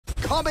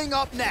Coming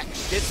up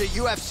next, it's a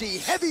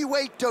UFC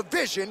heavyweight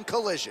division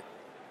collision.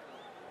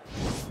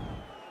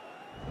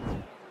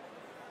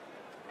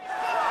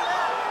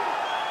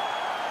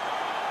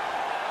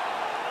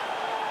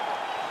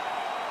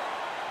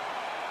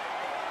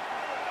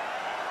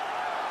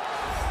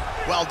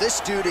 Well, this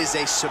dude is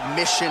a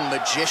submission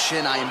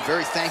magician. I am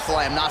very thankful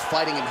I am not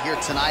fighting him here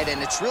tonight,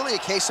 and it's really a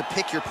case of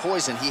pick your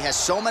poison. He has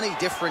so many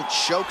different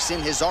chokes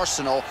in his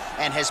arsenal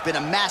and has been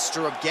a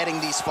master of getting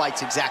these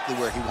fights exactly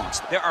where he wants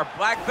them. There are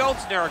black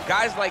belts and there are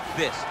guys like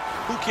this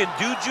who can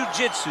do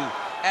jiu-jitsu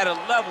at a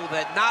level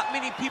that not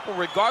many people,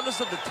 regardless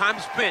of the time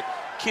spent,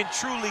 can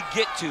truly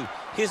get to.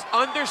 His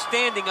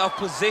understanding of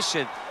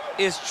position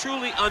is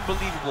truly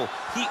unbelievable.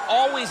 He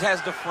always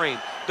has the frame.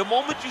 The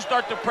moment you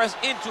start to press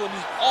into him,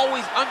 he's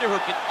always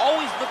underhooking,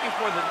 always looking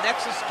for the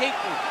next escape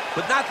route,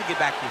 but not to get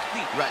back to his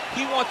feet. Right.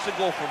 He wants to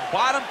go from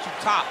bottom to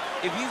top.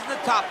 If he's in the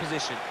top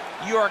position,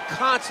 you are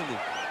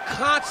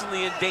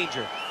constantly in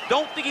danger.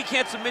 Don't think he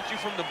can't submit you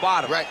from the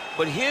bottom. Right.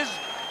 But his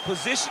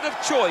position of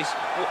choice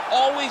will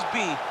always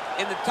be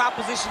in the top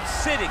position,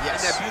 sitting in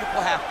that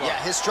beautiful half guard. Yeah,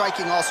 his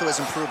striking also has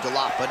improved a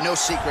lot, but no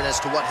secret as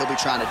to what he'll be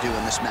trying to do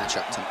in this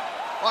matchup tonight.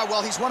 All right,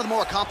 well, he's one of the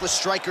more accomplished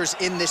strikers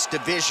in this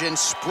division.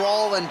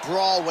 Sprawl and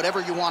brawl,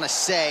 whatever you want to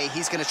say,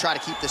 he's going to try to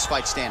keep this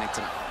fight standing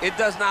tonight. It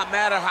does not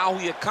matter how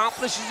he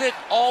accomplishes it.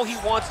 All he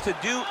wants to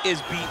do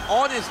is be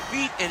on his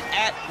feet and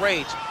at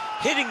range,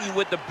 hitting you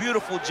with the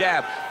beautiful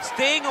jab,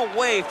 staying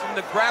away from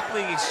the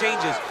grappling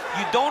exchanges.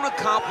 You don't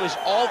accomplish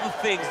all the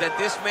things that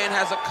this man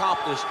has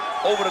accomplished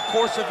over the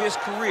course of his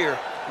career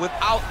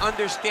without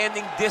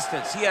understanding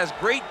distance. He has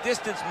great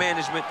distance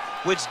management,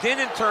 which then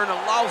in turn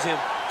allows him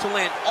to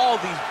land all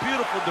these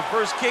beautiful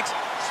diverse kicks,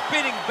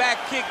 spinning back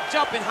kick,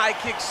 jumping high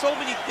kick, so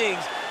many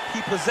things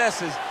he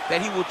possesses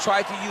that he will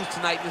try to use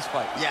tonight in this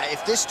fight. Yeah,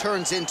 if this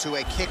turns into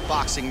a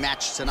kickboxing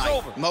match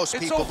tonight, most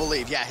people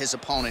believe, yeah, his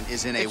opponent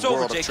is in a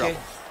world of trouble.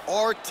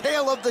 Our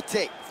tale of the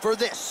tape for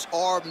this,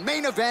 our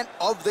main event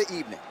of the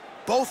evening.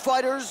 Both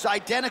fighters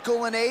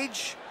identical in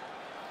age,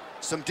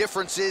 some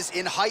differences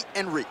in height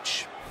and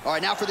reach. All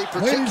right, now for the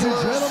particulars, ladies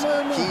and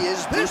gentlemen, he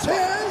is this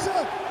is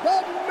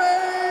the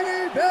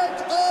main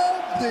event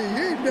of the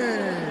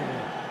evening.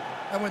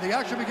 And when the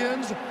action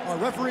begins, our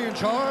referee in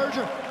charge,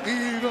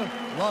 Yves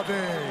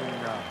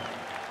Loving.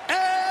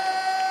 And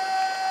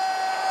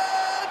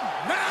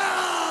now,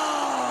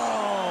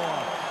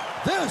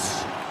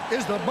 this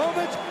is the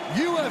moment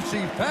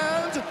UFC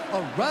fans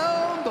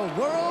around the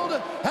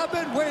world have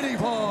been waiting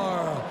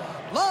for.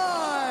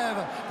 Live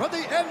from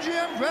the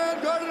MGM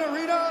Grand Garden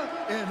Arena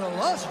in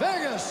Las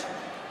Vegas,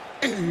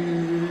 it's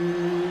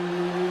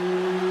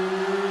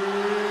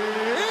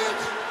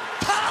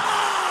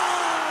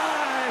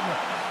time!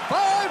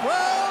 5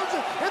 rounds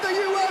in the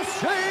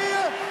UFC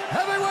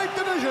heavyweight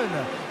division.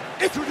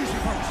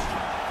 Introducing first,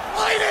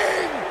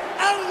 fighting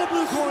out of the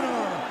blue corner.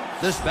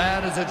 This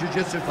man is a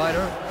jiu-jitsu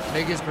fighter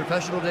making his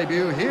professional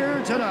debut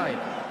here tonight.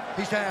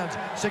 He stands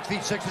 6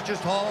 feet 6 inches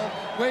tall,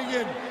 weighing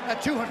in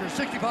at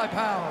 265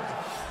 pounds.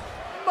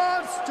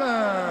 Monster!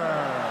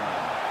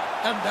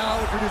 And now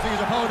introducing his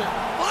opponent,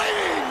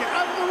 fighting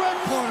out of the red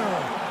corner.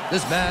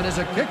 This man is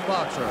a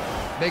kickboxer,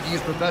 making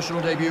his professional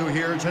debut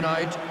here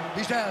tonight.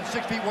 He stands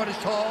 6 feet 1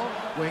 inches tall,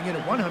 weighing in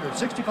at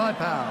 165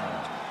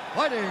 pounds.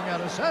 Fighting out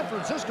of San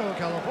Francisco,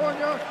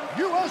 California,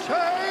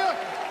 USA,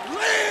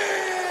 Lee!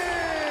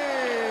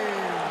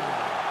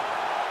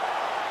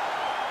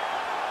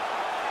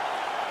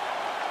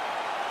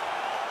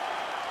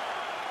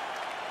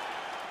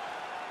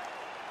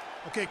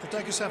 Okay,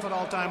 protect yourself at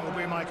all time,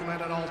 obey my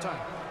command at all time.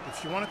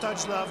 If you want to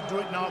touch left, do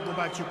it now, go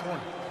back to your corner.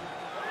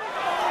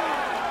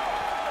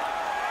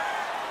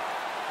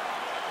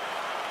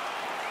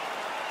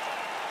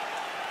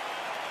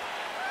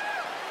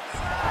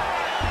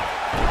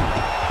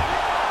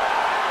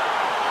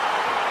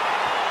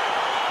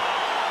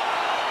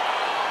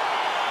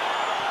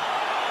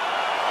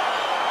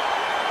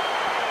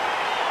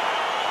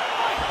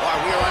 All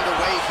right, we are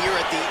underway here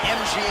at the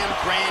MGM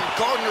Grand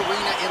Garden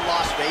Arena in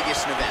Las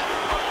Vegas, Nevada.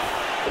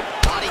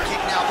 Body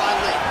kick now by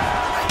Lee.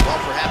 Well,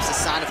 perhaps a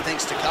sign of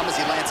things to come as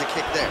he lands a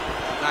kick there.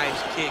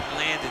 Nice kick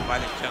landed by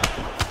the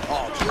gentleman.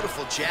 Oh,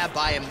 beautiful jab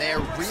by him there,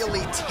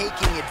 really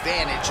taking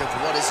advantage of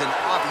what is an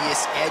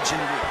obvious edge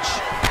and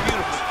reach.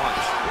 Beautiful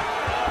punch.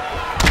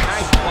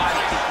 Nice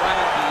body kick right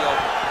under the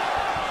elbow.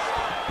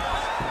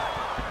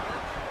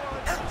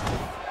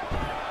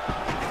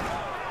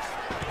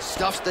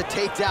 Stuffs the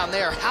takedown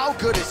there. How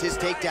good is his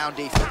takedown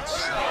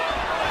defense?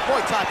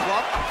 Muay Thai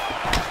club.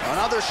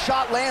 Another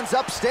shot lands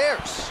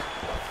upstairs.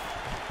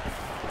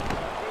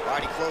 All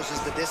right, he closes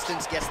the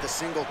distance, gets the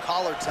single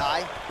collar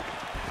tie.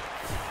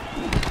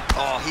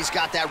 Oh, he's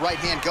got that right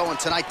hand going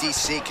tonight,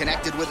 DC.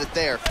 Connected with it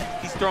there.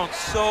 He's thrown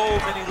so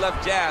many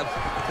left jabs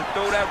to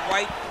throw that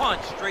right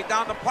punch straight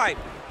down the pipe.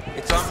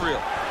 It's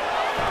unreal.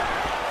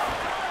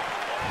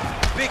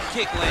 Big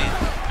kick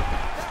lands.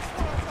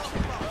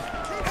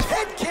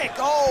 Head kick.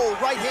 Oh,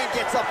 right hand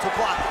gets up to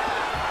block.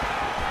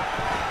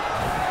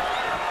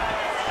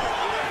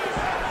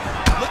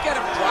 Look at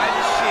him drive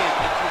his shin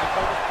into the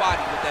opponent's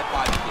body with that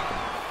body kick.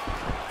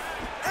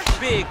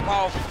 big,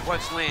 powerful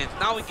punch lands.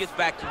 Now he gets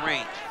back to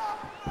range.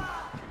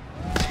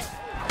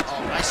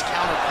 Oh, nice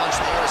counter punch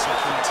there as he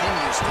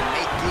continues to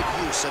make good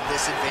use of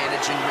this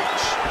advantage in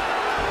reach.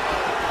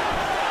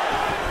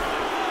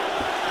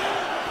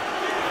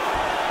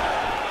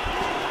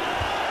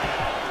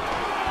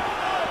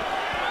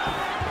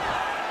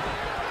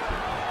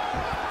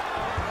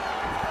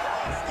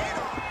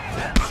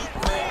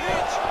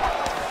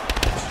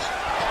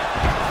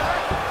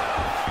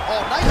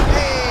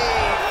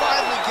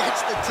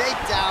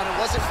 It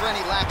wasn't for any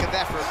lack of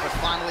effort, but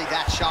finally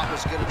that shot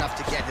was good enough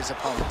to get his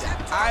opponent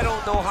down. I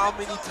don't know how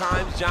many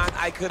times, John,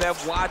 I could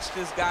have watched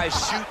this guy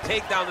shoot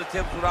takedown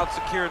attempts without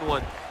securing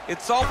one.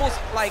 It's almost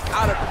like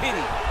out of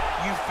pity.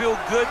 You feel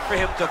good for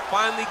him to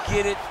finally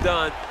get it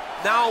done.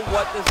 Now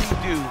what does he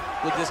do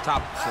with this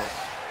top control?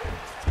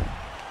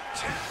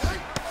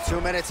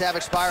 2 minutes have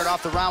expired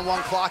off the round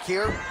 1 clock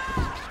here.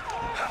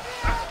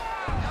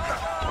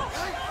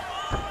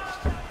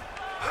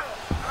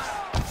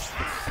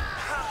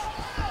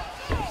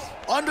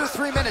 Under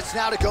 3 minutes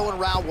now to go in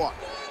round 1.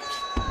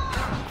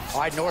 All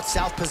right,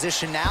 north-south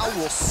position now.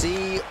 We'll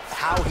see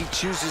how he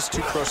chooses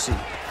to proceed.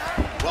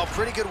 Well,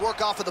 pretty good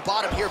work off of the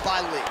bottom here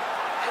by Lee.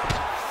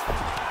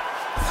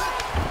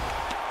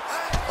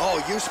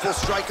 Oh, useful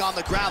strike on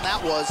the ground that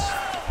was.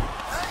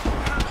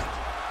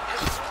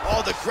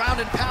 Oh, the ground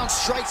and pound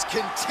strikes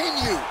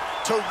continue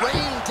to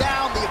rain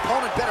down. The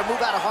opponent better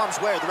move out of harm's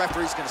way or the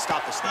referee's gonna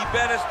stop this thing. He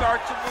better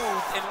start to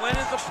move, and when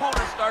his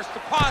opponent starts to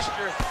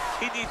posture,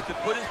 he needs to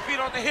put his feet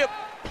on the hip,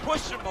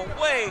 push him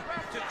away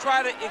to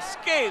try to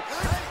escape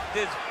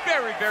this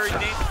very, very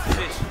dangerous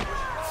position.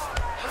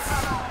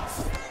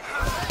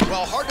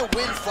 Well, hard to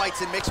win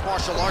fights in mixed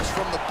martial arts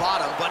from the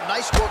bottom, but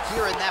nice work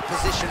here in that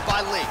position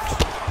by Lee.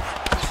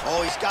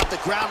 Oh, he's got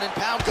the ground and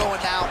pound going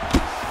now.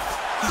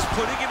 He's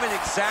putting him in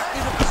exactly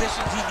the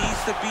positions he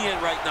needs to be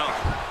in right now.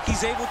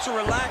 He's able to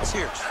relax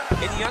here,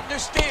 and he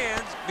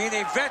understands, being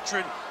a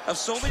veteran of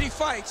so many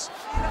fights,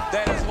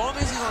 that as long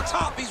as he's on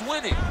top, he's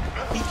winning.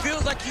 He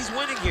feels like he's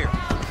winning here.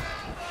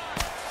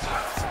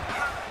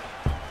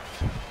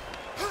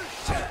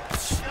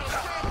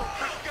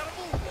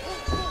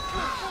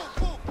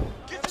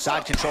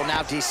 Side control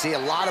now, DC. A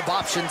lot of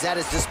options at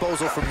his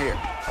disposal from here.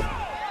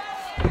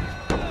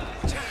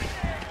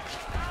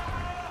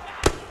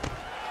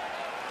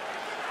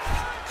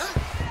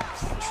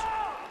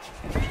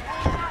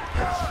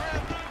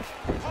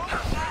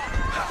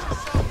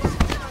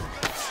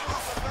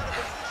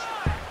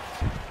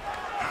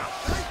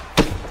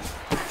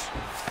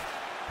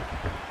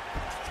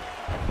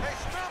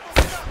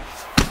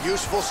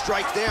 Useful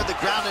strike there, the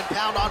ground and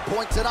pound on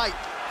point tonight.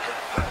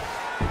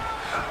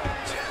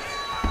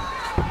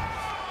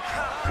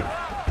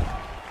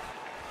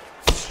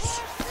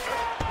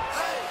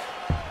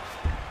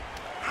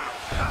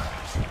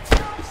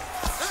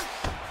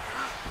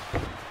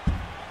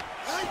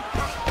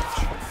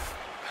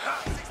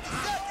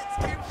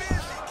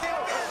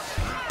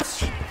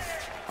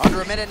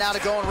 Under a minute now to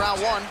go in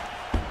round 1.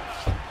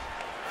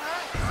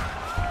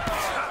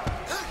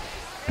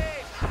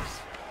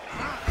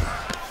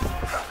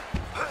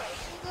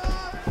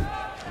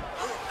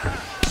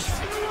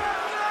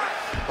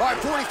 All right,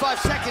 45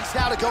 seconds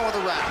now to go in the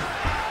round.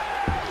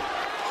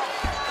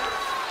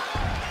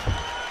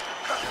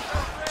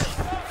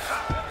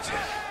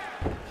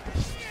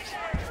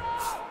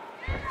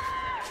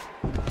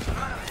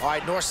 All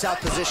right,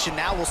 north-south position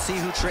now. We'll see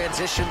who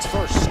transitions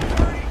first.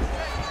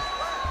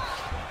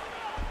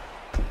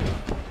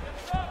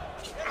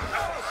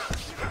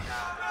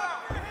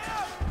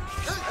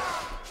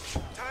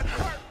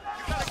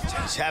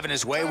 He's having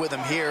his way with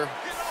him here.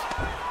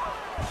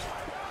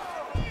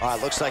 All right,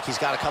 looks like he's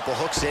got a couple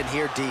hooks in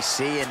here,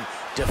 DC, and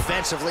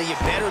defensively, you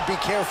better be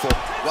careful.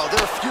 Well,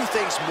 there are few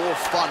things more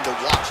fun to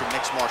watch in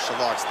mixed martial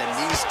arts than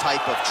these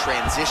type of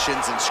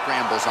transitions and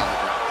scrambles on the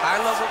ground.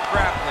 High-level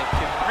grappling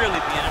can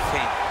really be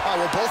entertaining. All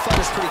right, well, both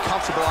fighters pretty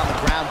comfortable on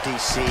the ground,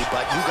 DC,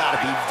 but you got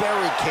to be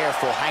very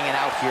careful hanging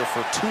out here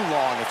for too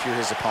long if you're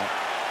his opponent.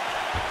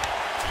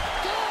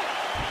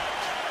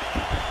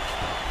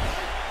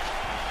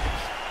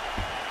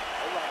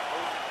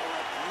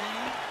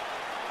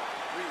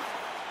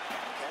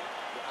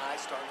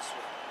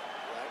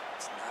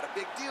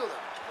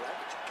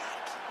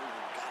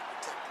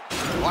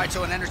 All right,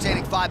 so an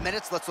entertaining 5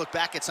 minutes. Let's look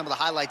back at some of the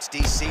highlights,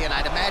 DC, and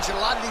I'd imagine a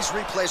lot of these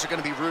replays are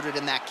going to be rooted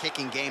in that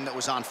kicking game that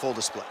was on full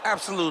display.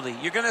 Absolutely.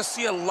 You're going to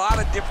see a lot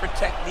of different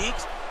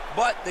techniques,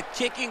 but the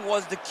kicking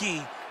was the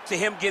key to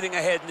him getting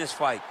ahead in this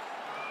fight.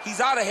 He's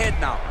out ahead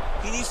now.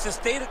 He needs to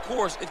stay the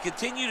course and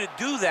continue to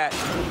do that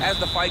as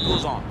the fight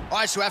goes on. All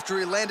right, so after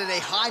he landed a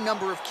high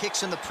number of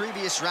kicks in the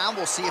previous round,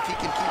 we'll see if he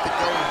can keep it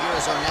going here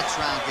as our next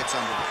round gets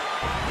underway.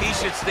 He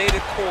should stay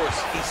the course.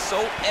 He's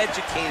so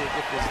educated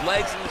with his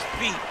legs and his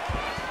feet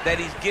that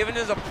he's given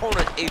his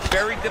opponent a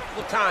very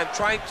difficult time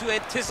trying to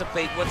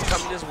anticipate what's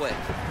coming his way.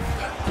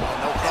 Well,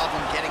 no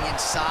problem getting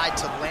inside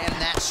to land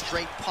that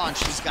straight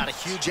punch. He's got a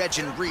huge edge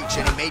in reach,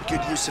 and he made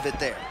good use of it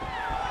there.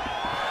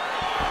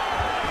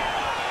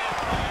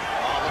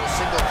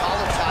 Single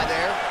collar tie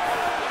there.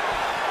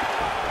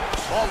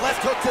 Oh,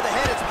 left hook to the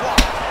head, it's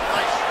blocked.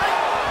 Nice.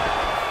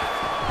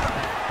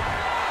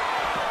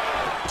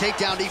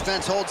 Takedown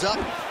defense holds up.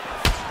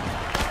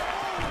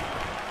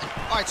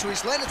 All right, so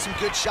he's landed some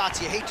good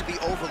shots. You hate to be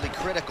overly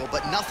critical,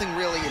 but nothing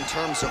really in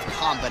terms of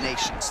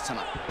combinations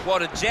tonight. Well,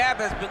 the jab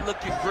has been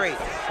looking great.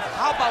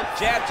 How about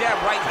jab, jab,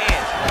 right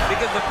hand?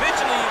 Because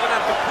eventually you're going to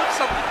have to put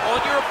something on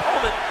your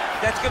opponent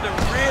that's going to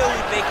really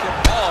make him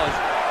pause.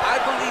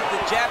 I believe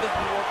the jab has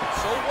been working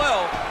so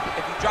well,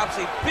 if he drops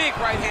a big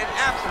right hand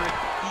after it,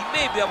 he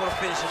may be able to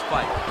finish his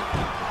fight.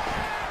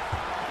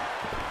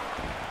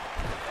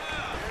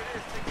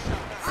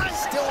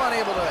 Still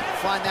unable to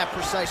find that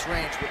precise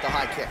range with the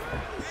high kick.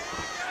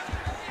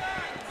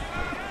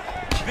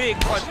 Big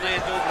punch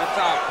lands over the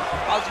top.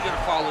 How's he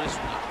gonna follow this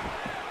one?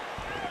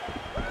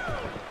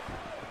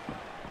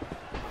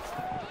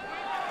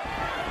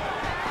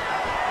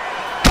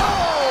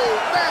 Oh,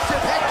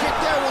 massive head kick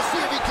there. We'll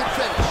see if he can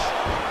finish.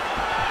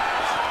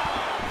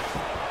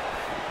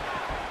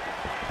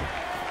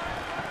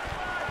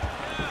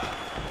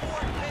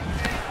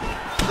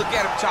 Look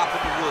at him chopping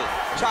the wood.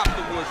 Chop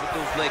the woods with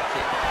those leg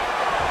kicks.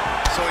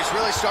 So he's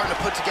really starting to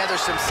put together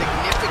some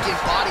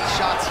significant body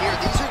shots here.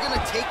 These are going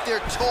to take their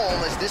toll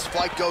as this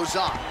fight goes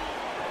on.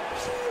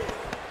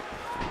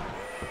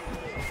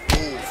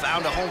 Ooh,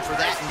 found a home for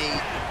that knee.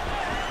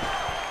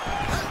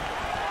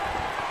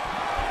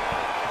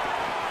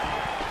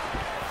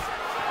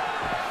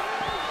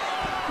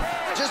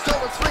 Just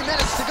over 3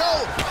 minutes to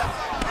go.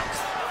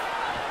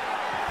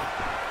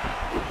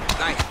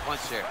 Nice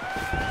punch there.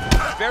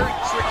 Very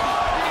tricky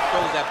when he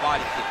throws that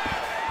body kick.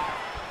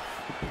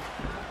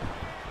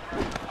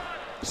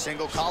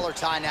 Single collar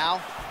tie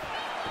now.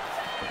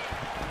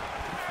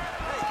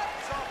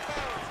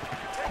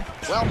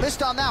 Well,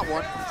 missed on that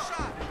one.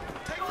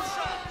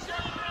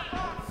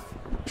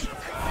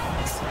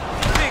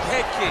 Big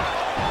head kick.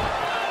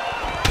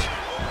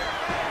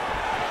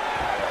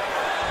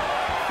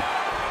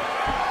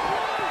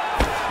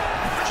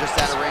 Just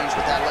out of range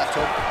with that left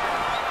hook.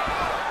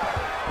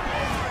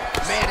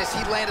 Man, as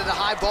he landed a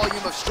high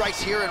volume of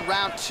strikes here in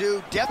round 2,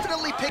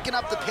 definitely picking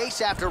up the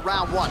pace after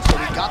round 1. So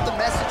he got the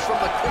message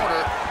from the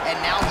corner, and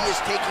now he is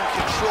taking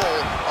control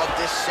of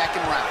this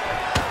second round.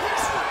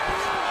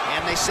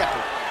 And they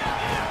separate.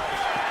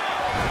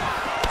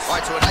 All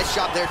right, so a nice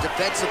job there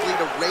defensively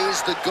to raise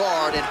the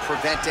guard and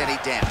prevent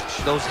any damage.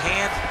 Those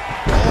hands.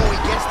 Oh, he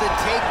gets the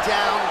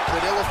takedown.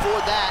 Could ill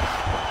afford that.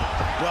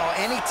 Well,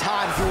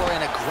 anytime you are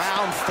in a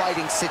ground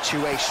fighting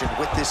situation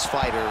with this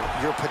fighter,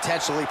 you're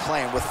potentially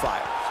playing with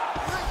fire.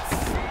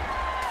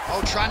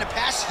 Oh, trying to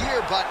pass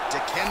here, but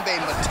Dikembe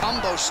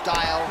Mutombo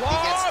style, he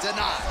gets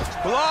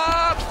denied.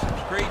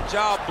 Blocked! Great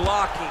job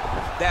blocking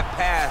that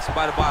pass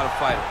by the bottom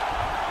fighter.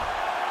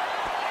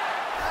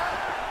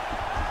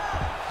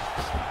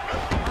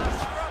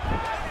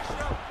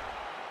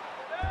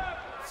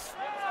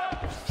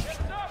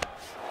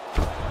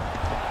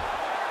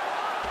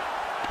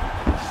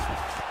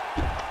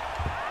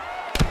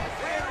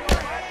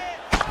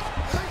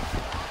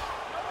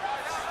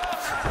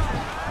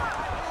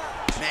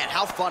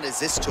 How fun is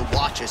this to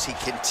watch as he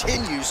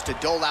continues to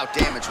dole out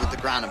damage with the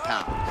ground and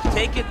pound?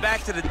 Take it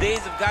back to the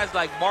days of guys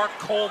like Mark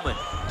Coleman,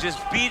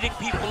 just beating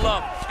people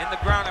up in the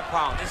ground and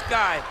pound. This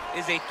guy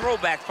is a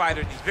throwback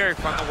fighter, and he's very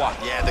fun to watch.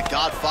 Yeah, the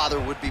Godfather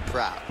would be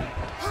proud.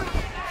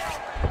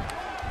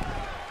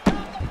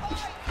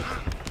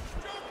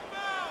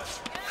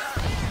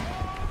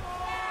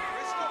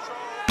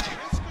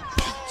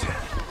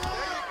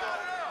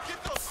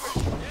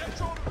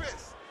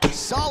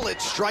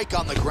 Solid strike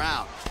on the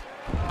ground.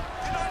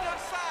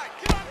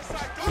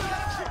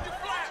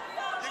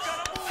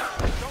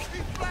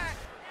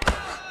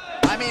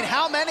 I mean,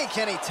 how many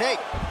can he take?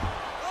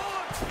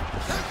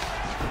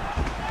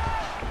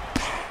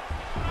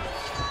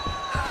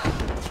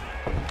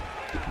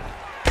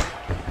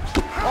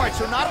 All right,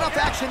 so not enough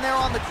action there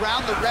on the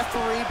ground. The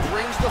referee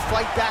brings the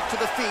fight back to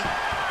the feet,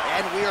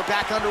 and we are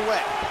back underway.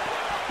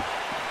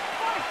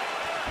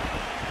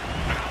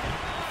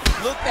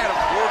 Look at him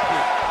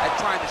working at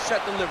trying to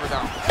shut the liver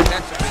down.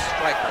 That's a big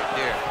strike right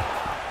there.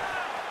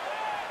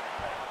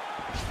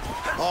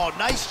 Oh,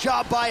 nice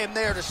job by him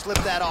there to slip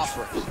that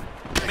offering.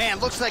 Man,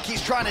 looks like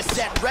he's trying to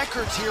set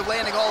records here,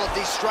 landing all of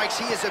these strikes.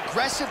 He is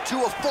aggressive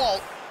to a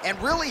fault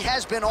and really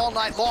has been all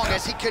night long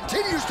as he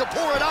continues to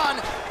pour it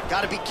on.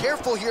 Got to be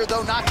careful here,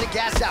 though, not to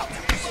gas out.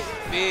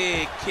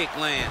 Big kick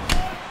land.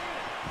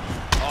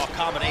 Oh,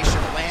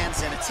 combination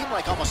lands, and it seemed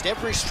like almost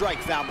every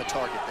strike found the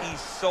target there. He's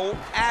so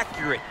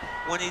accurate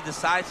when he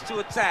decides to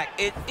attack.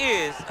 It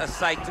is a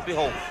sight to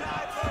behold.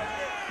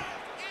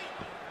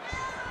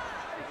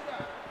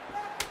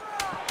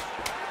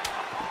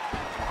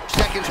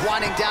 Seconds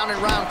winding down in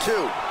round 2.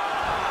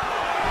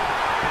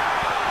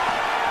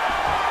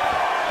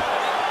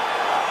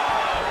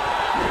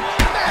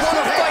 What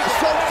a fight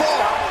so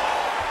far!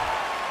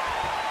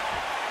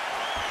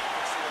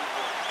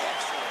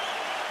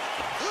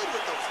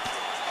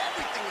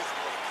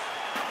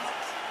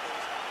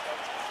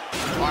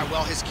 All right,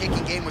 well, his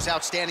kicking game was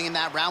outstanding in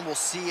that round. We'll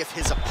see if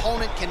his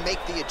opponent can make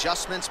the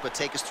adjustments, but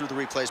take us through the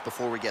replays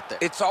before we get there.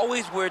 It's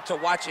always weird to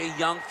watch a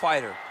young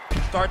fighter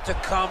start to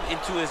come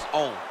into his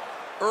own.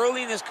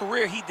 Early in his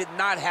career, he did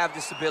not have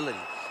this ability.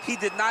 He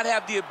did not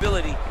have the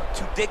ability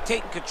to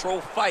dictate and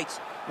control fights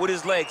with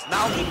his legs.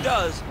 Now he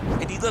does,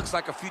 and he looks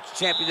like a future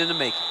champion in the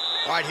making.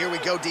 All right, here we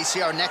go, DC.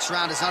 Our next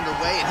round is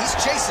underway, and he's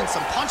chasing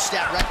some punch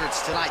stat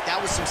records tonight. That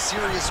was some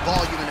serious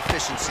volume and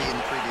efficiency in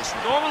the previous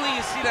round. Normally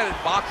you see that in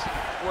boxing,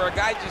 where a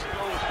guy just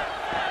throws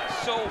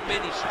so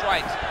many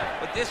strikes.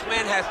 But this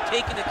man has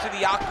taken it to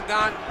the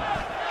octagon,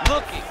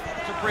 looking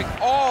to break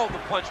all the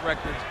punch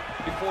records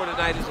before the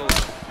night is over.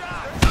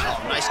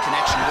 Oh, nice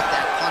connection with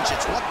that punch.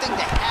 It's one thing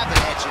to have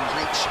an edge and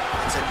reach.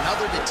 It's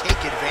another to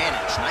take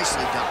advantage.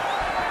 Nicely done.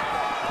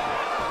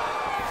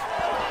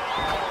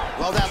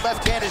 Well, that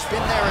left hand has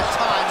been there at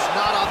times,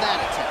 not on that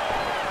attempt.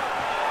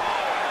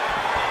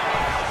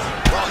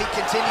 Well, he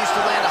continues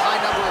to land a high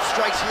number of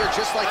strikes here,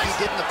 just like he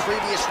did in the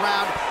previous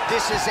round.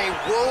 This is a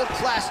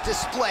world-class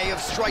display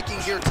of striking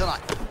here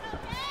tonight.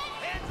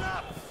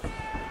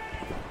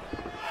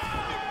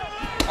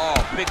 Oh,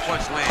 big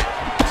punch land.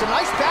 Some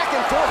nice back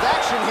and forth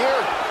action here.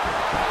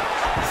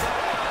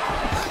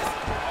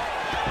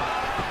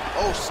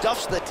 Oh,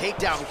 stuffs the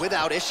takedown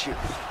without issue.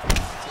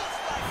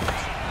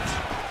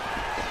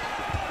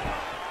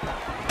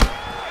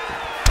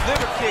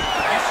 Liver kick,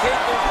 if you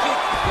take those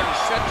kicks, it's going to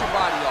shut your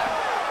body off.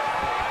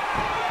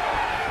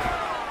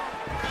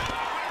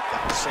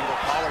 Got the single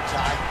collar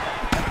tie.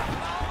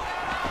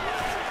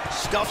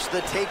 Stuffs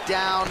the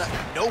takedown,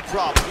 no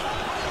problem.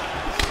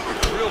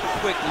 Real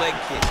quick leg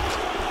kick.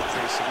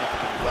 Very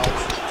significant welt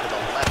to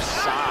the left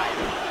side.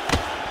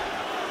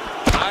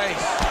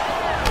 Nice.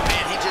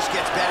 Man, he just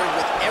gets better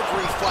with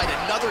every fight.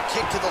 Another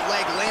kick to the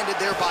leg landed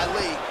there by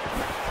Lee.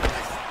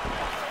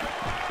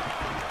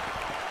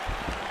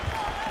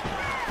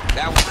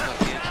 That was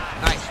again.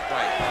 Nice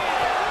strike.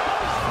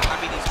 I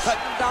mean, he's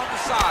cutting him down the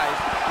sides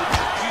with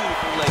a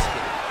beautiful leg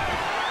kick.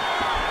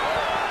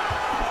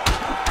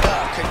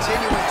 Oh,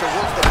 continuing to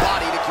work the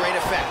body to great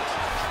effect.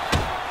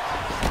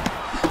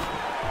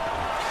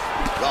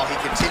 Well, he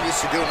continues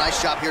to do a nice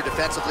job here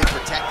defensively,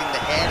 protecting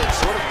the head and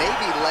sort of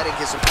maybe letting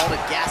his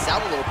opponent gas out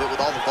a little bit with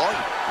all the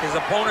volume. His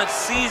opponent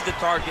sees the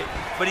target,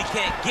 but he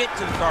can't get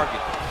to the target.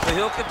 So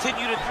he'll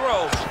continue to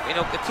throw, and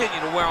he'll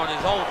continue to wear on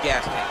his own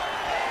gas tank.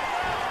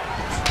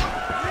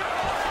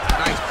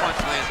 Nice punch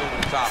lands over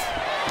the top.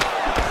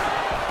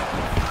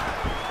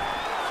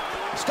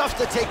 Stuffs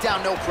the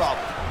takedown, no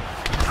problem.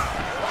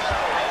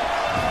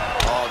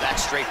 Oh, that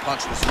straight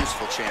punch was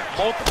useful, champ.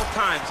 Multiple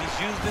times he's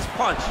used this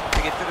punch to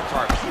get to the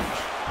target.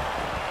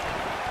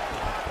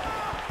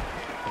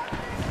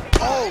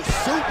 Oh,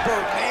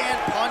 Superman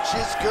punch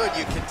is good.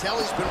 You can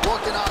tell he's been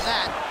working on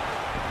that.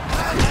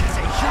 That's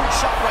a huge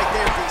shot right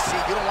there, DC.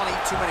 You don't want to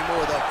eat too many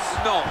more of those.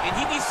 No, and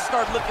he needs to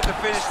start looking to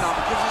finish now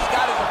because he's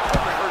got his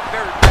opponent hurt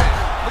very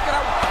bad. Look at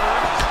how he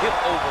turns his hip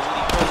over when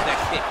he throws that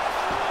kick.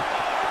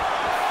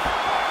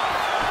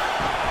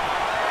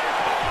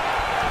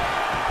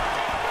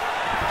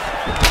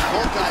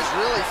 Both guys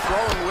really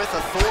throwing with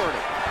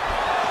authority.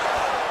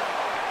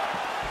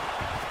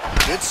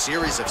 Good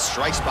series of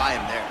strikes by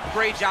him there.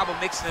 Great job of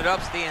mixing it up,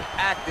 staying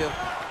active,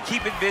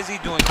 keeping busy,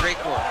 doing great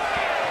work.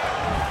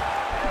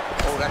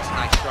 Oh, that's a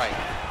nice strike.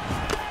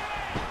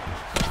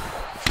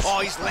 Oh,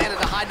 he's landed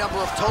a high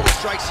number of total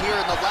strikes here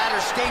in the latter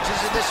stages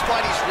of this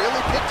fight. He's really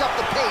picked up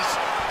the pace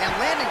and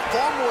landing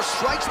far more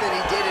strikes than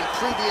he did in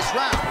previous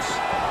rounds.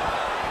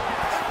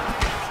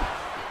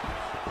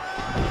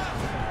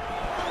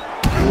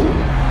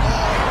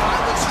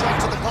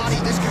 To the body,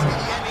 this could be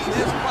the end.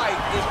 This fight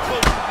is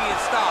close to being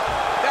stopped.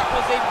 That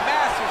was a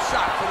massive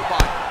shot to the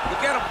body.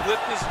 Look at him whip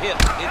his hip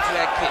into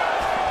that kick.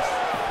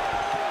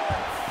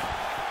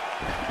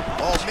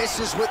 Oh,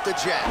 misses with the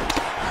jab.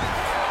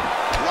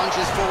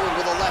 Lunges forward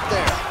with a left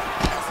there.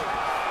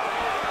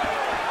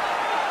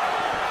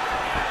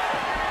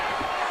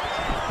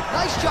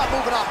 Nice job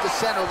moving off the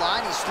center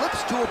line. He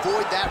slips to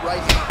avoid that right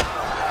hand.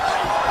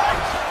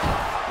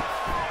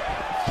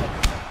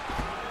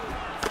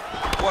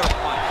 What a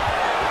punch.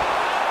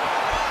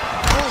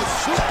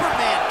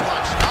 Superman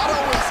punch, not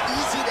always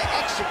easy to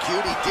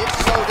execute. He did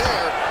so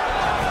there.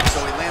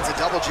 So he lands a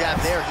double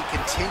jab there. He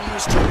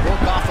continues to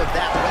work off of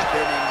that weapon,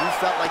 and you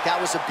felt like that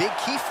was a big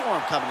key for him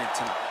coming in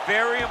tonight.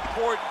 Very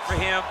important for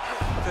him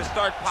to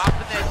start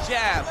popping that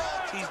jab.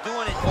 He's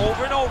doing it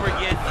over and over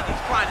again, and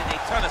he's finding a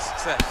ton of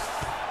success.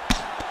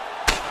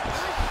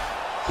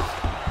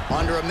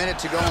 Under a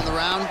minute to go in the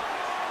round.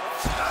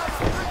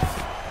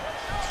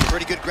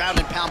 Pretty good ground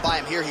and pound by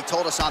him here. He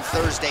told us on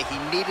Thursday he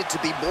needed to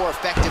be more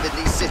effective in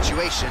these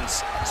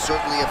situations.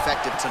 Certainly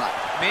effective tonight.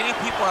 Many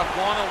people have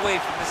gone away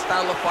from this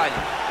style of fighting.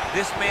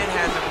 This man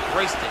has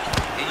embraced it,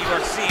 and you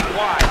are seeing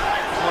why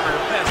he's one of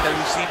the best that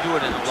we've seen do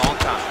it in a long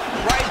time.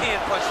 Right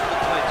hand punch to the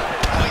clinch.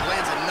 Oh, he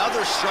lands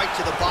another strike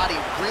to the body,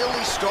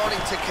 really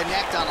starting to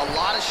connect on a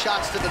lot of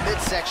shots to the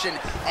midsection,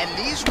 and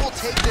these will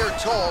take their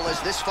toll as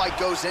this fight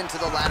goes into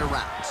the latter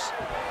rounds.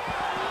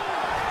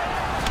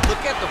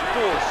 Look at the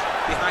force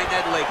behind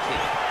that leg kick.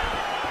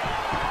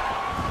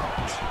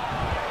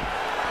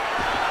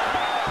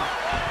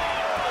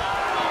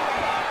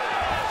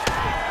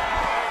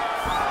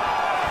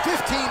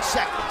 15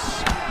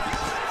 seconds.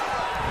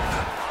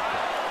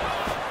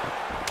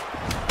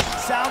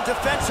 Sound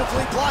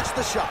defensively blocks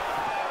the shot.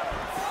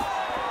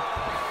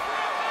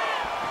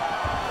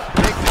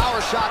 Big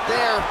power shot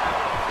there.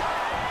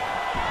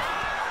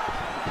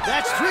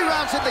 That's 3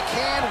 rounds in the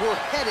can. We're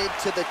headed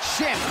to the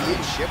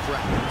championship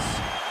rounds.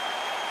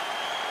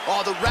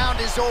 Oh, the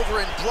round is over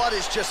and blood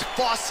is just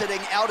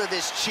fauceting out of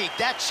his cheek.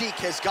 That cheek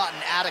has gotten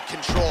out of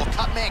control.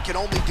 Cutman can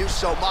only do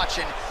so much,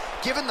 and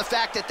given the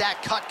fact that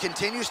that cut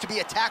continues to be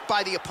attacked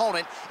by the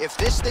opponent, if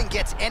this thing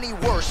gets any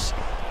worse,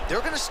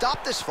 they're gonna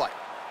stop this fight.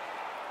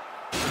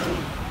 Listen to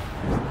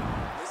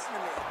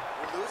me,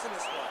 we're losing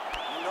this one.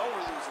 You know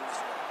we're losing this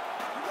one.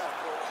 You gotta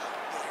go out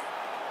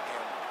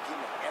there and give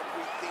me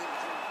everything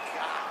you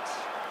got.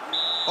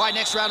 All right,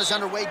 next round is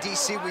underway,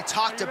 DC. We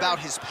talked about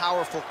his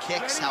powerful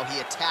kicks, how he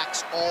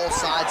attacks all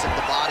sides of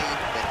the body,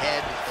 the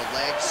head, the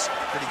legs.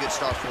 Pretty good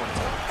start for him.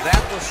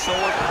 That was so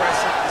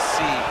impressive to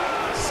see.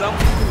 And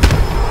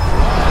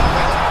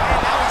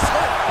now he's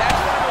hurt.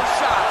 That's one of those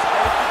shots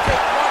that if you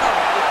take one of them,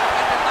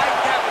 and the knife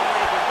that will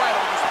label right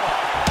on the spot.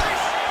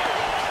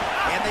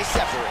 And they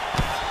separate.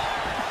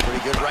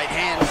 Pretty good right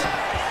hand.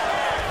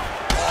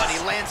 Oh, and he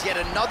lands yet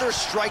another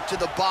strike to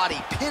the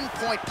body.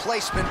 Pinpoint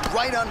placement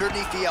right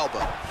underneath the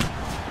elbow.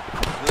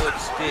 Good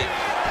stick.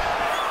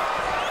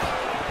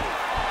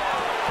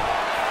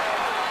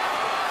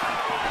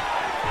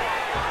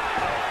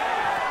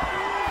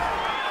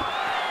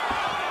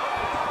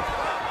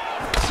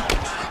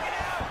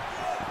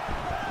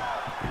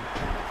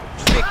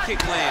 Big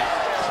kick land.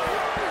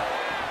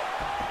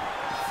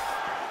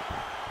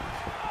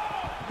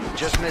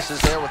 Just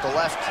misses there with the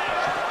left.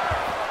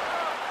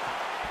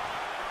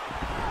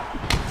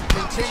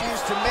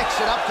 Continues to mix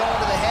it up, going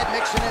to the head,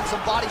 mixing in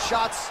some body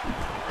shots.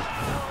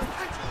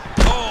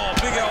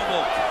 Big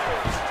elbow.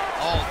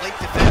 Oh, late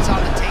defense on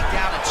the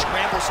takedown and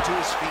scrambles to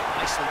his feet.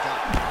 Nicely done.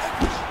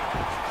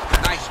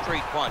 Nice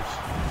straight punch.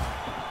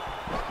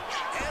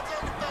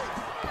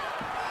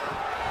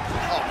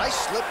 Oh, nice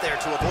slip there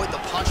to avoid the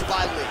punch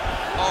by Lee.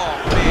 Oh,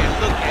 man,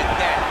 look at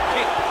that.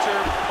 Picture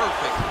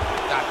perfect.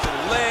 Got to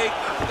the leg,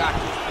 got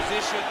to his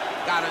position,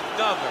 got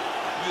another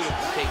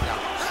beautiful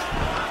takedown.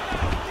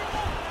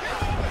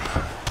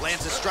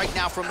 Lands a strike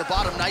now from the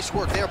bottom. Nice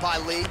work there by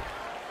Lee.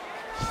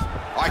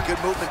 All right, good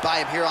movement by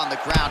him here on the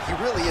ground. He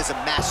really is a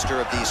master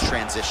of these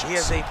transitions. He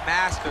is a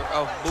master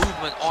of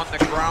movement on the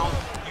ground.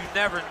 You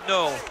never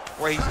know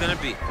where he's going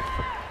to be.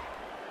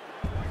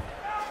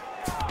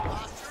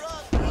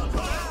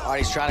 All right,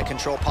 he's trying to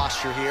control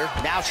posture here.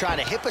 Now trying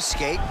to hip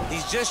escape.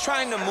 He's just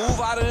trying to move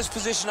out of this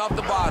position off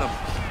the bottom.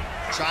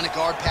 Trying to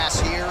guard pass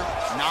here.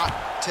 Not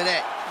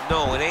today.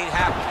 No, it ain't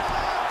happening.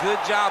 Good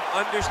job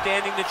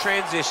understanding the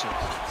transitions.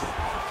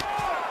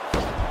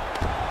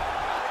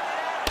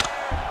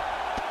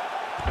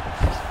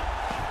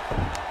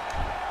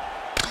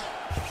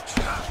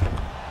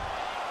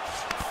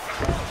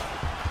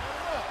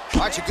 All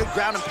right, it's a good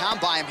ground and pound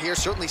by him here,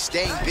 certainly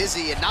staying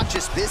busy, and not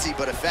just busy,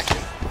 but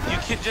effective. You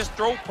can just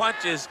throw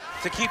punches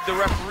to keep the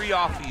referee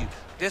off of you.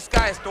 This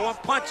guy is throwing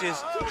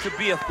punches to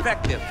be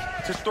effective,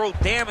 to throw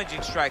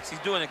damaging strikes. He's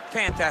doing a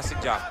fantastic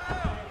job.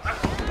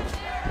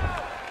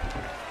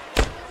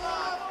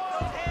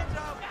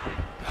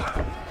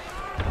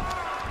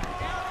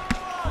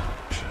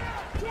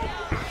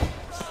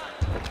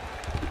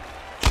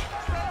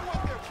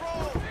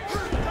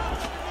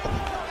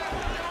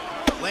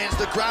 Lands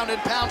the ground and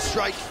pound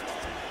strike.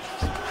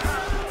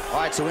 All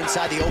right, so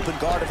inside the open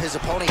guard of his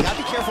opponent. You gotta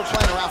be careful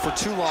playing around for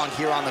too long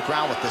here on the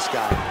ground with this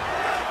guy.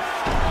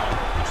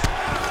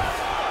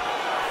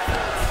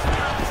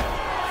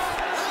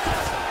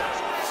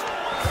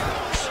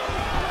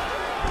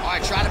 All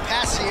right, trying to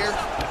pass here.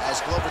 As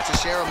Glover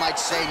Teixeira might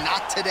say,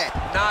 not today.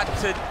 Not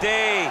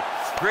today.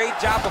 Great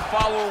job of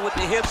following with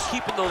the hips,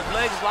 keeping those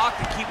legs locked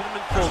and keeping them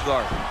in full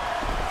guard.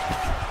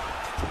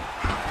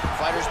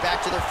 Fighters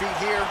back to their feet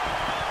here.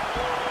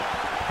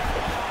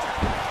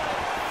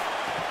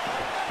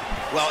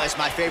 Well, as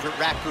my favorite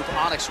rap group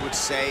Onyx would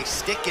say,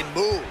 stick and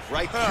move,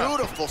 right?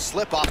 Beautiful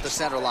slip off the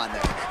center line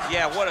there.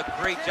 Yeah, what a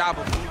great job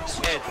of moving his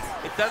head.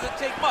 It doesn't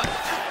take much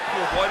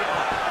to avoid a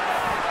punch.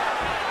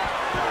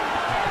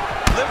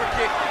 Liver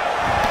kick.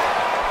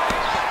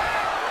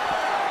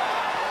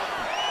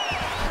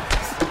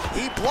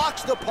 He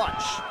blocks the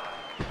punch.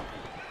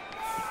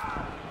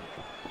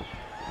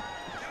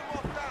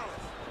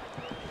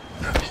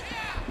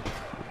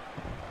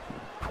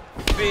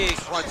 Big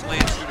punch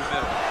lands through the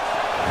middle.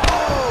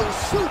 Oh,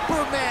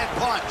 Superman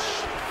punch.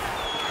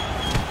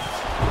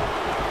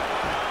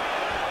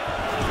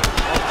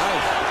 Oh,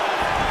 nice.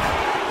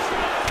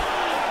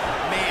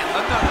 Man,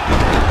 Another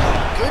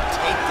good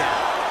takedown.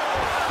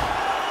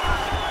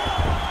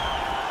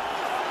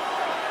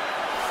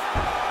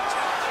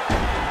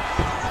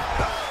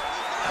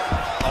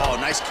 Oh,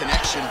 nice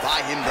connection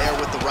by him there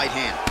with the right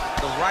hand.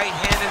 The right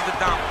hand is the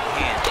dominant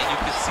hand, and you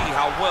can see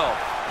how well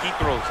he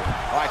throws it.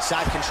 All right,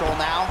 side control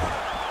now.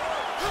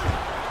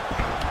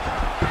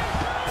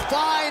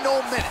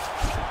 Final minute.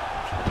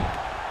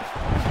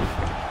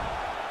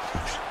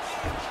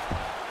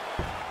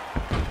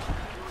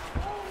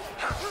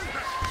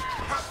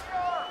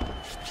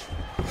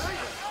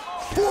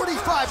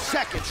 45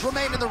 seconds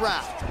remain in the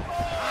round.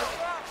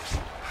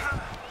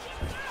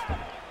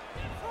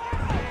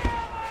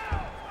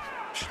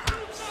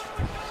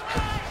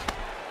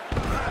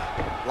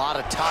 A lot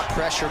of top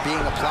pressure being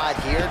applied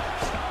here.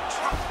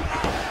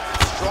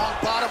 Strong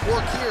bottom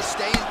work here,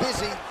 staying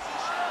busy.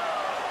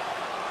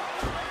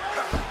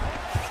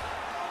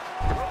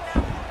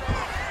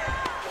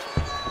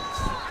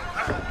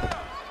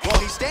 Well,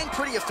 he's staying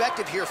pretty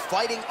effective here,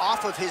 fighting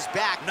off of his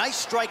back. Nice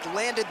strike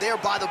landed there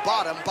by the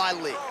bottom by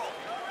Lee.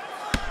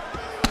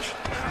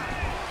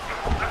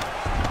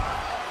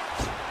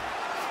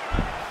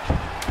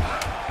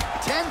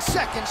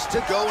 Seconds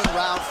to go in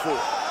round 4. Oh,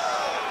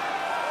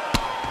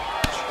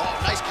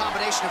 nice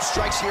combination of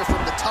strikes here from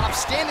the top,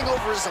 standing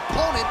over his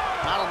opponent,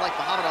 not unlike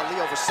Muhammad Ali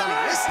over Sonny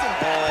Liston.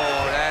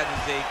 Oh, that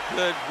is a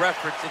good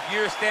reference. If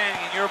you're standing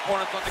and your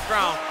opponent's on the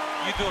ground,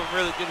 you're doing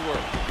really good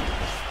work.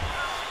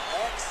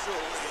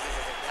 Excellent.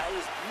 That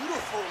was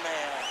beautiful,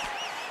 man.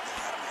 You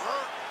had him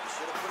hurt. You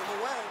should have put him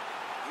away.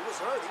 He was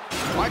hurting.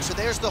 All right, so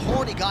there's the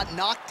Horn. He got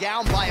knocked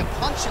down by a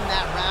punch in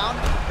that round,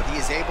 but he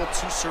is able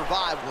to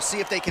survive. We'll see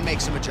if they can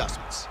make some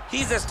adjustments.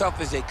 He's as tough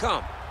as they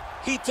come.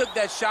 He took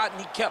that shot and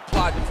he kept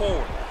plodding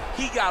forward.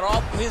 He got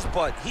off his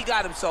butt. He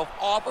got himself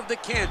off of the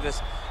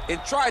canvas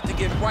and tried to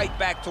get right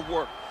back to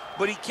work.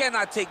 But he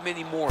cannot take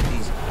many more of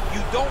these.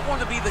 You don't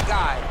want to be the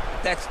guy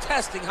that's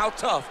testing how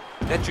tough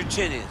that your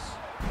chin is.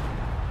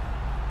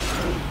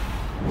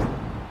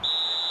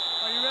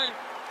 Are you ready?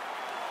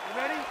 You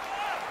ready?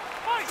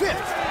 Fight!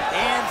 5th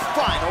and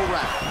final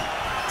round.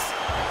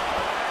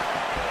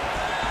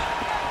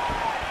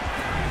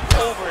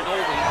 Over and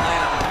over, he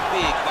landed a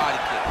big body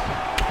kick.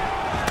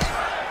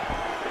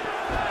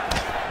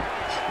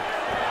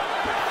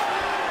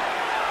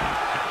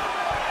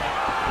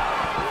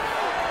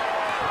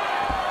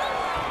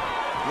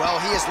 Well,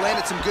 he has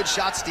landed some good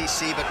shots,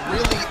 DC, but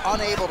really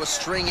unable to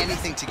string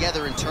anything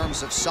together in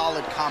terms of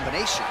solid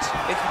combinations.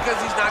 It's because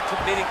he's not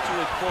committing to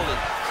it fully.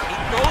 He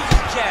throws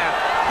his jab.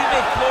 He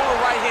may throw a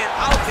right hand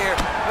out there,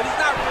 but he's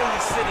not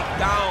really sitting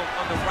down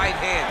on the right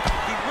hand.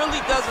 He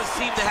really doesn't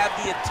seem to have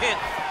the intent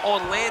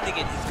on landing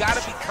it. He's got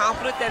to be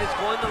confident that it's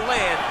going to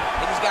land,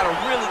 and he's got to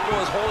really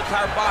throw his whole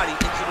entire body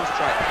into the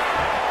strike.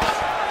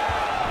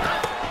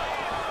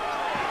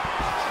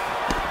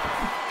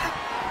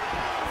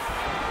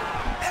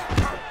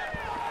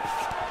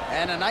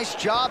 And a nice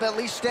job at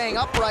least staying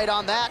upright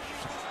on that.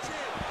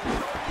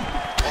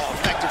 Oh,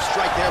 effective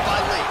strike there by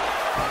Lee.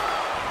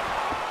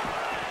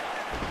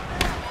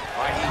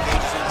 All right, he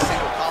engages in a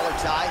single collar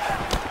tie.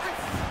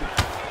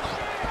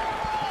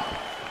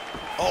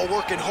 Oh,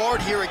 working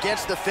hard here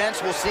against the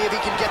fence. We'll see if he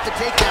can get the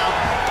takedown.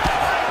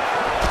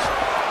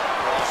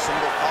 Oh,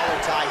 single collar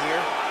tie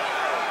here.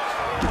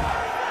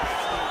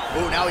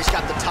 Ooh, now he's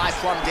got the tie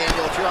plumb,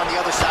 Daniel. If you're on the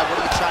other side, what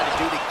are you trying to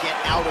do to get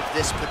out of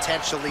this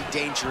potentially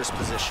dangerous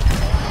position?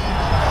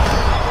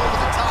 Over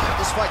the top.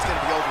 This fight's going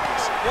to be over,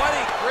 DC. What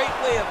a great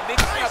way of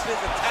mixing up his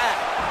attack.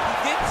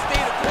 He didn't stay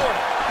the court.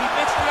 He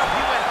mixed it up. He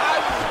went high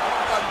with him.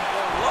 He thought he was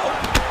going low.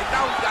 And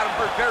now he's got him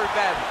hurt very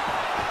badly.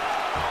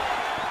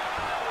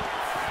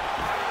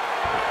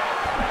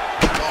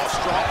 Oh,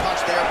 strong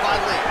punch there by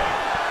Lee.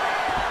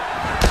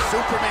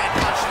 Superman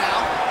punch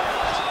now.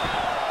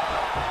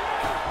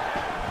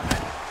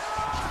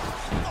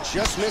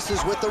 Just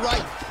misses with the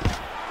right.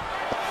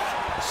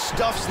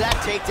 Stuffs that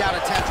takedown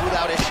attempt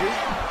without issue.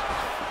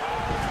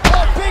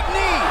 Oh, big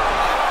knee!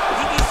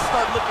 He needs to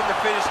start looking to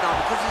finish now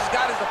because he's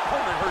got his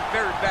opponent hurt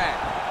very bad.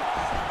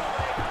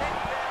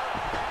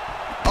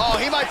 Oh,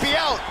 he might be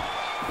out.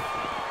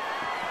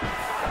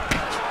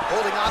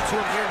 Holding on to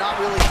him here, not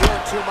really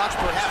doing too much,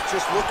 perhaps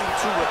just looking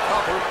to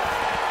recover.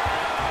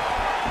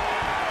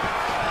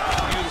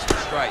 Beautiful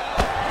strike.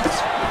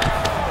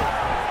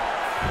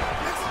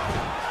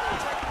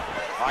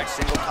 All right,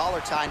 single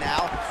collar tie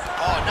now.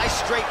 Oh, nice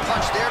straight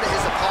punch there to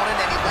his opponent,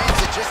 and he lands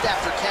it just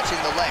after catching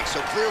the leg. So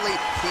clearly,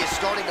 he is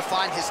starting to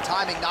find his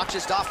timing, not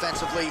just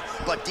offensively,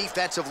 but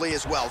defensively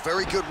as well.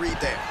 Very good read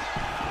there.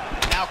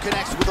 Now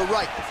connects with the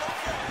right.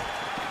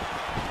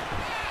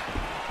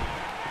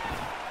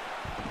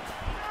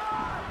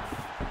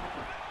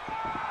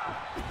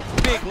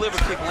 Big liver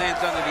kick lands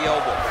under the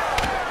elbow.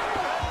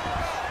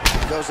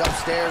 Goes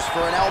upstairs for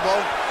an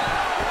elbow.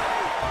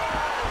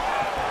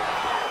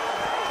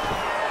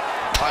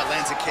 All right,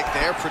 lands a kick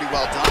there, pretty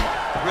well done.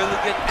 Really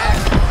good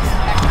action.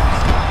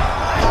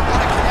 Oh,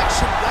 what a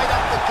connection right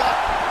up the gut.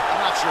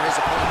 I'm not sure his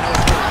opponent knows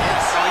where he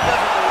is. No, he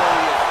doesn't know where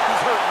he is.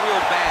 He's hurt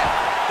real bad.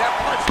 That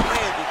punch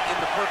landed in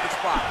the perfect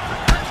spot.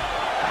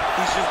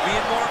 He's just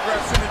being more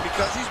aggressive, and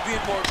because he's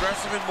being more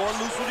aggressive and more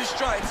loose with his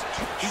strikes,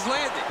 he's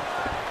landing.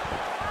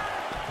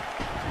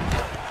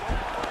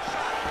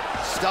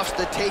 Stuffs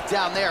the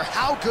takedown there.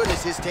 How good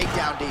is his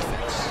takedown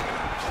defense?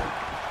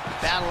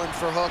 Battling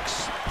for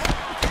hooks.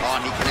 Oh,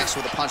 and he connects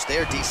with a punch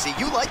there, DC.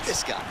 You like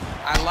this guy.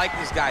 I like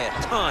this guy a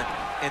ton,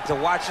 and to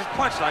watch his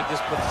punch like this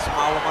puts a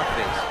smile on my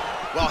face.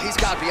 Well, he's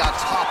got to be on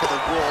top of the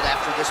world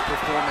after this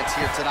performance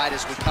here tonight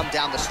as we come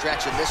down the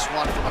stretch. And this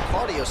one, from a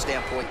cardio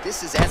standpoint,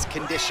 this is as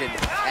conditioned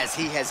as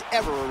he has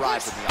ever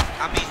arrived in the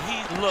octagon. I mean,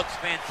 he looks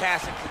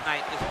fantastic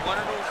tonight. It's one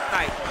of those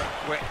nights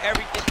where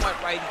everything went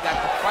right. He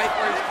got the fight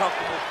where he's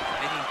comfortable,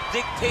 and he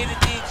dictated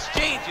the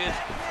exchanges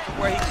to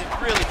where he can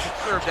really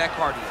conserve that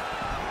cardio.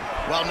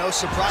 Well, no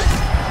surprise.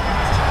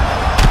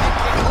 And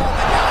kick home,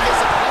 and now his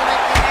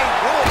opponent in a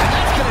roll, and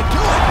that's going to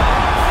do it.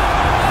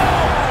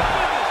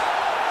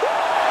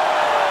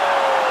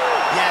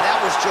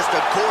 Just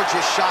a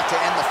gorgeous shot to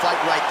end the fight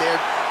right there.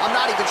 I'm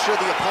not even sure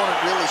the opponent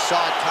really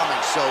saw it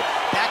coming. So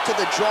back to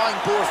the drawing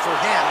board for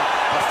him,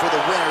 but for the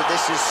winner,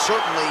 this is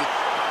certainly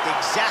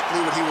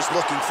exactly what he was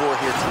looking for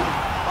here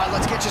tonight. All right,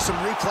 let's get you some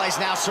replays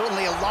now.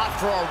 Certainly a lot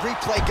for our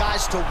replay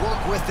guys to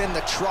work with in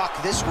the truck.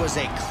 This was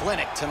a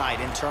clinic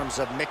tonight in terms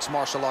of mixed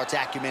martial arts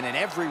acumen in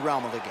every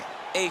realm of the game.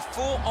 A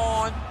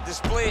full-on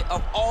display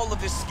of all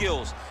of his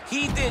skills.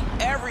 He did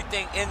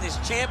everything in this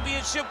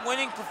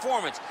championship-winning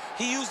performance.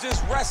 He used his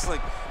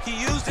wrestling. He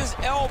used his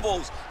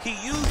elbows. He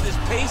used his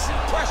pace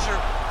and pressure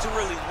to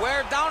really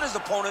wear down his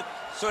opponent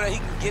so that he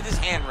can get his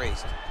hand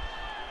raised.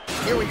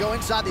 Here we go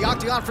inside the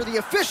octagon for the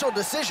official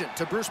decision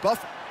to Bruce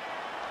Buffer.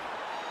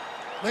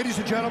 Ladies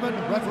and gentlemen,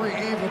 referee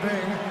Yves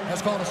Leving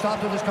has called a stop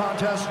to this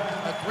contest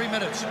at 3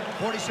 minutes,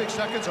 46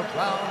 seconds of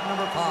round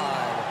number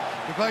 5.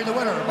 Declaring the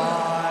winner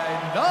by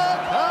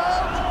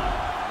knockout,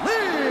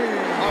 Lee!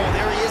 Oh,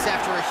 there he is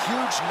after a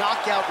huge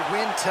knockout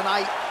win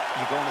tonight.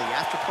 You going to the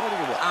after party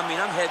or what? I mean,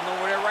 I'm heading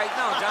over there right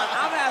now, John.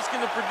 I'm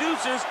asking the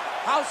producers,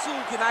 how soon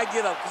can I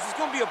get up? Because it's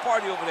going to be a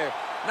party over there.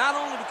 Not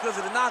only because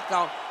of the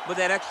knockout, but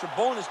that extra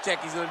bonus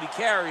check he's going to be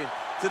carrying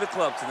to the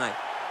club tonight.